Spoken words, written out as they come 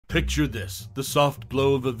Picture this, the soft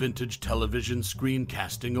glow of a vintage television screen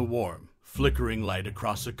casting a warm, flickering light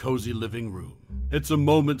across a cozy living room. It's a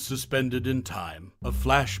moment suspended in time, a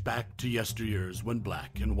flashback to yesteryears when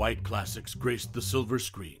black and white classics graced the silver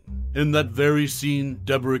screen. In that very scene,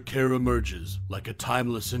 Deborah Kerr emerges like a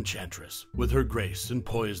timeless enchantress, with her grace and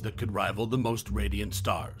poise that could rival the most radiant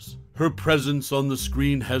stars. Her presence on the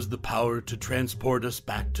screen has the power to transport us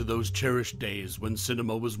back to those cherished days when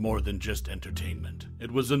cinema was more than just entertainment.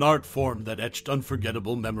 It was an art form that etched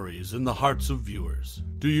unforgettable memories in the hearts of viewers.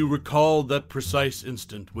 Do you recall that precise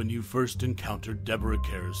instant when you first encountered Deborah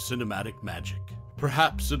Kerr's cinematic magic?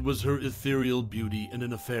 Perhaps it was her ethereal beauty in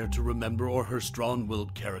An Affair to Remember, or her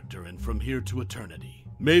strong-willed character in From Here to Eternity.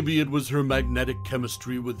 Maybe it was her magnetic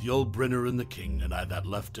chemistry with Yul Brynner in The King and I that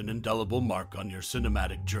left an indelible mark on your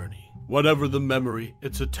cinematic journey. Whatever the memory,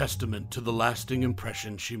 it's a testament to the lasting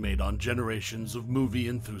impression she made on generations of movie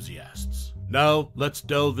enthusiasts. Now, let's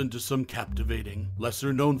delve into some captivating,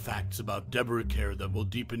 lesser-known facts about Deborah Kerr that will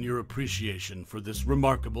deepen your appreciation for this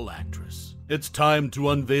remarkable actress. It's time to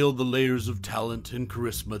unveil the layers of talent and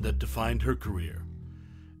charisma that defined her career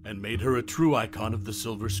and made her a true icon of the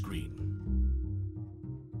silver screen.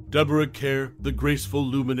 Deborah Kerr, the graceful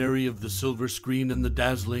luminary of the silver screen and the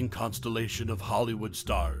dazzling constellation of Hollywood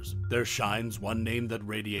stars. There shines one name that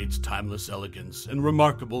radiates timeless elegance and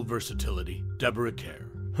remarkable versatility: Deborah Kerr.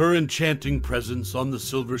 Her enchanting presence on the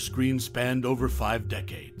silver screen spanned over 5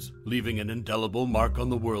 decades, leaving an indelible mark on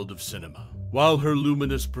the world of cinema. While her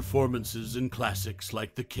luminous performances in classics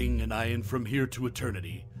like The King and I and From Here to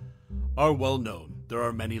Eternity are well known, there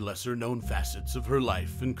are many lesser-known facets of her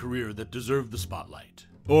life and career that deserve the spotlight.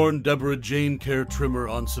 Born Deborah Jane Kerr Trimmer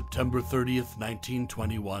on September 30th,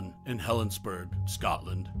 1921, in Helensburgh,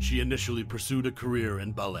 Scotland, she initially pursued a career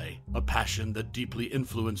in ballet, a passion that deeply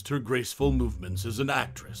influenced her graceful movements as an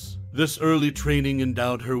actress. This early training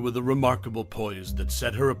endowed her with a remarkable poise that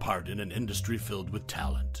set her apart in an industry filled with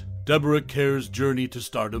talent. Deborah Kerr's journey to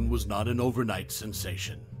stardom was not an overnight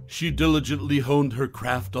sensation. She diligently honed her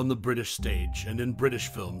craft on the British stage and in British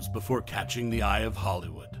films before catching the eye of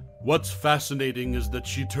Hollywood. What's fascinating is that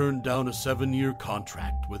she turned down a 7-year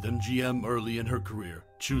contract with MGM early in her career,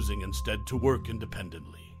 choosing instead to work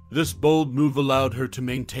independently. This bold move allowed her to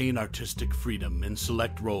maintain artistic freedom in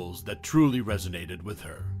select roles that truly resonated with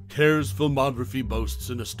her. Kerr's filmography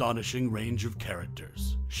boasts an astonishing range of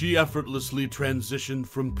characters. She effortlessly transitioned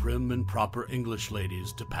from prim and proper English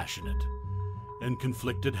ladies to passionate and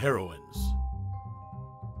conflicted heroines.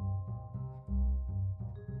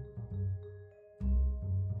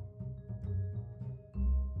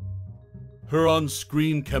 Her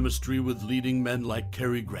on-screen chemistry with leading men like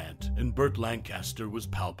Cary Grant and Burt Lancaster was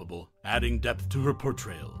palpable, adding depth to her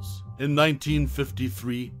portrayals. In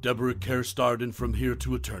 1953, Deborah Kerr starred in From Here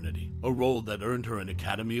to Eternity, a role that earned her an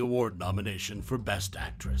Academy Award nomination for Best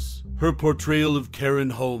Actress. Her portrayal of Karen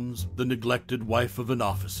Holmes, the neglected wife of an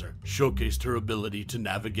officer, showcased her ability to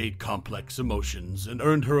navigate complex emotions and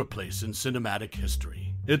earned her a place in cinematic history.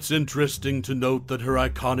 It's interesting to note that her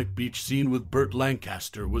iconic beach scene with Burt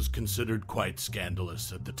Lancaster was considered quite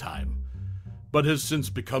scandalous at the time, but has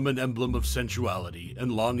since become an emblem of sensuality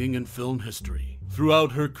and longing in film history.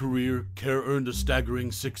 Throughout her career, Kerr earned a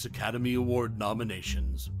staggering 6 Academy Award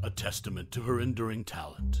nominations, a testament to her enduring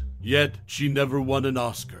talent. Yet, she never won an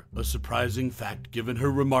Oscar, a surprising fact given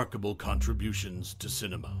her remarkable contributions to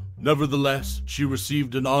cinema. Nevertheless, she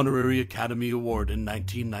received an honorary Academy Award in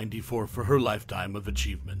 1994 for her lifetime of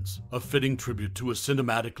achievements, a fitting tribute to a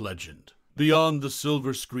cinematic legend. Beyond the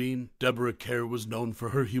silver screen, Deborah Kerr was known for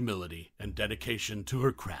her humility and dedication to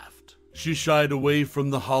her craft. She shied away from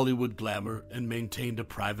the Hollywood glamour and maintained a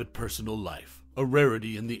private personal life, a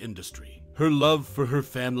rarity in the industry. Her love for her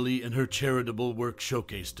family and her charitable work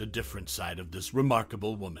showcased a different side of this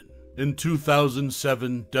remarkable woman. In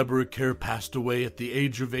 2007, Deborah Kerr passed away at the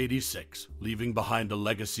age of 86, leaving behind a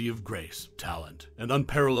legacy of grace, talent, and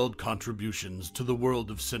unparalleled contributions to the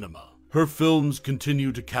world of cinema. Her films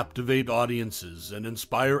continue to captivate audiences and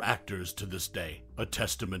inspire actors to this day, a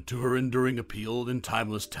testament to her enduring appeal and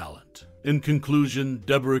timeless talent. In conclusion,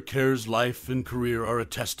 Deborah Kerr's life and career are a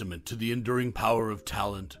testament to the enduring power of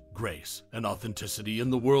talent, grace, and authenticity in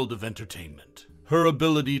the world of entertainment. Her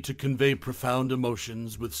ability to convey profound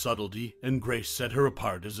emotions with subtlety and grace set her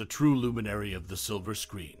apart as a true luminary of the silver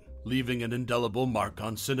screen, leaving an indelible mark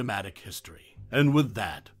on cinematic history. And with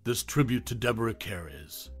that, this tribute to Deborah Kerr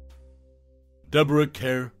is... Deborah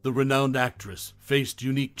Kerr, the renowned actress, faced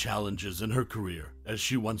unique challenges in her career, as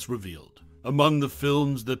she once revealed. Among the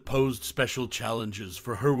films that posed special challenges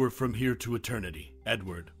for her were From Here to Eternity,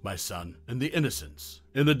 Edward, My Son, and The Innocents.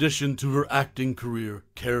 In addition to her acting career,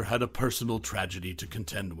 Kerr had a personal tragedy to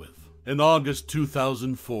contend with. In August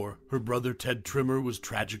 2004, her brother Ted Trimmer was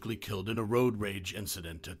tragically killed in a road rage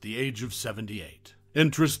incident at the age of 78.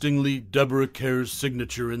 Interestingly, Deborah Kerr's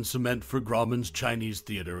signature in cement for Grauman's Chinese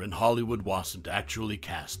Theater in Hollywood wasn't actually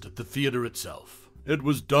cast at the theater itself. It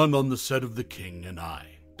was done on the set of The King and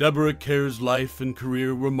I. Deborah Kerr's life and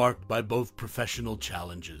career were marked by both professional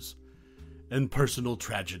challenges and personal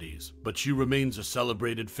tragedies, but she remains a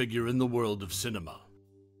celebrated figure in the world of cinema.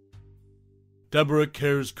 Deborah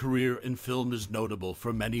Kerr's career in film is notable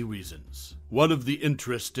for many reasons. One of the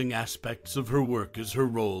interesting aspects of her work is her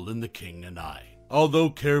role in The King and I. Although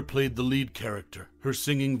Kerr played the lead character, her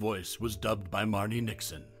singing voice was dubbed by Marni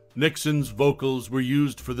Nixon. Nixon's vocals were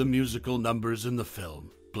used for the musical numbers in the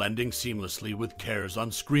film, blending seamlessly with Kerr's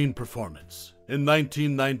on-screen performance. In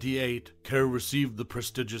 1998, Kerr received the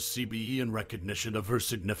prestigious CBE in recognition of her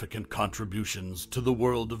significant contributions to the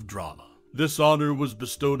world of drama. This honor was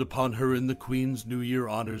bestowed upon her in the Queen's New Year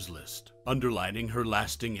Honours List, underlining her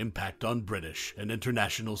lasting impact on British and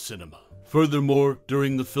international cinema. Furthermore,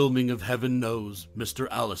 during the filming of Heaven Knows, Mr.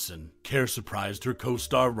 Allison, Kerr surprised her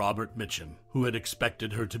co-star Robert Mitchum, who had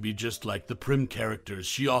expected her to be just like the prim characters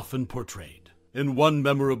she often portrayed. In one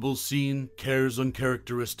memorable scene, Kerr's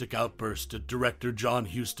uncharacteristic outburst at director John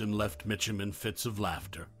Huston left Mitchum in fits of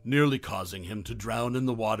laughter, nearly causing him to drown in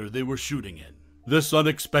the water they were shooting in. This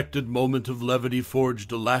unexpected moment of levity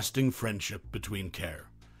forged a lasting friendship between Kerr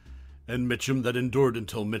and Mitchum that endured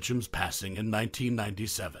until Mitchum's passing in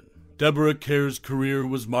 1997. Deborah Kerr's career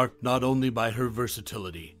was marked not only by her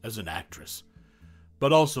versatility as an actress,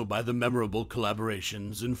 but also by the memorable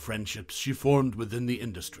collaborations and friendships she formed within the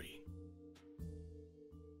industry.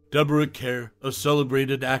 Deborah Kerr, a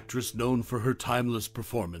celebrated actress known for her timeless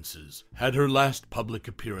performances, had her last public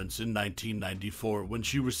appearance in 1994 when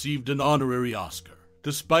she received an honorary Oscar.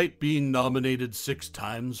 Despite being nominated 6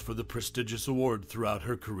 times for the prestigious award throughout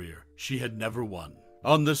her career, she had never won.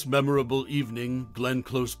 On this memorable evening, Glenn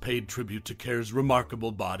Close paid tribute to Kerr's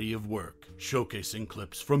remarkable body of work, showcasing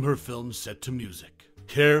clips from her films set to music.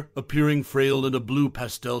 Kerr, appearing frail in a blue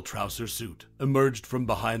pastel trouser suit, emerged from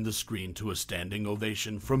behind the screen to a standing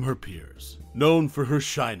ovation from her peers. Known for her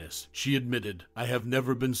shyness, she admitted, "I have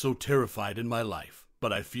never been so terrified in my life,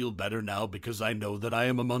 but I feel better now because I know that I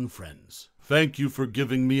am among friends. Thank you for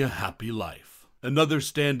giving me a happy life." Another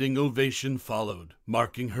standing ovation followed,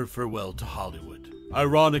 marking her farewell to Hollywood.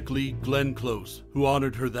 Ironically, Glenn Close, who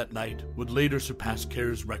honored her that night, would later surpass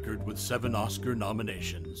Kerr's record with 7 Oscar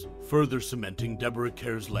nominations, further cementing Deborah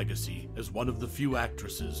Kerr's legacy as one of the few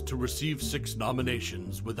actresses to receive 6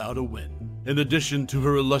 nominations without a win. In addition to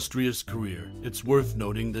her illustrious career, it's worth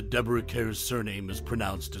noting that Deborah Kerr's surname is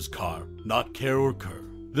pronounced as Carr, not Kerr or Kerr.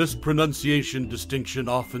 This pronunciation distinction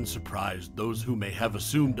often surprised those who may have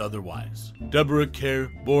assumed otherwise. Deborah Kerr,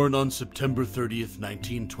 born on September 30th,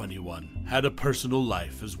 1921, had a personal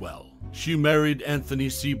life as well. She married Anthony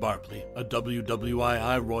C. Bartley, a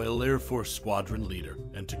WWII Royal Air Force Squadron leader,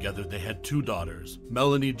 and together they had 2 daughters,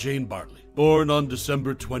 Melanie Jane Bartley, born on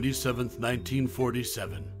December 27,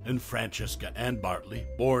 1947, and Francesca Ann Bartley,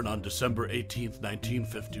 born on December 18,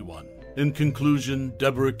 1951. In conclusion,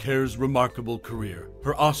 Deborah Kerr's remarkable career,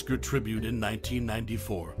 her Oscar tribute in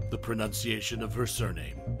 1994, the pronunciation of her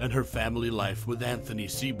surname, and her family life with Anthony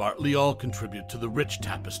C. Bartley all contribute to the rich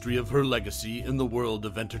tapestry of her legacy in the world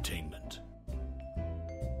of entertainment.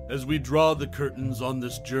 As we draw the curtains on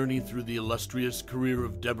this journey through the illustrious career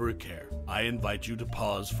of Deborah Kerr, I invite you to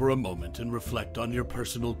pause for a moment and reflect on your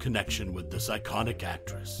personal connection with this iconic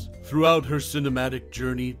actress. Throughout her cinematic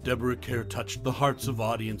journey, Deborah Kerr touched the hearts of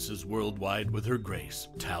audiences worldwide with her grace,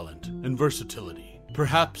 talent, and versatility.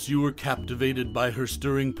 Perhaps you were captivated by her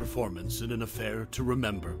stirring performance in An Affair to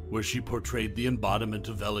Remember, where she portrayed the embodiment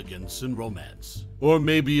of elegance and romance. Or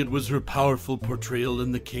maybe it was her powerful portrayal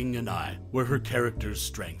in The King and I, where her character's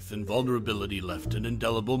strength and vulnerability left an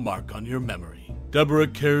indelible mark on your memory. Deborah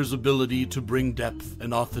Kerr's ability to bring depth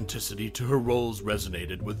and authenticity to her roles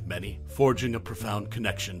resonated with many, forging a profound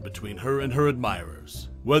connection between her and her admirers.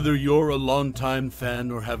 Whether you're a longtime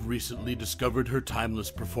fan or have recently discovered her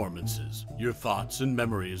timeless performances, your thoughts and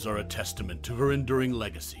memories are a testament to her enduring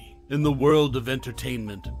legacy. In the world of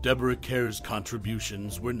entertainment, Deborah Kerr's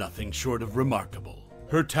contributions were nothing short of remarkable.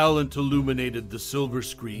 Her talent illuminated the silver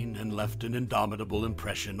screen and left an indomitable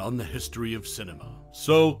impression on the history of cinema.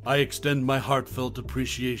 So, I extend my heartfelt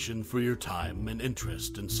appreciation for your time and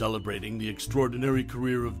interest in celebrating the extraordinary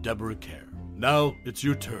career of Deborah Kerr. Now, it's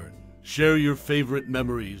your turn. Share your favorite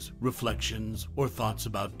memories, reflections, or thoughts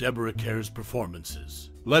about Deborah Kerr's performances.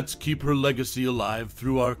 Let's keep her legacy alive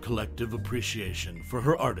through our collective appreciation for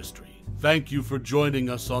her artistry. Thank you for joining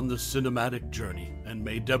us on this cinematic journey, and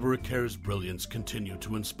may Deborah Kerr's brilliance continue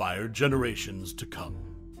to inspire generations to come.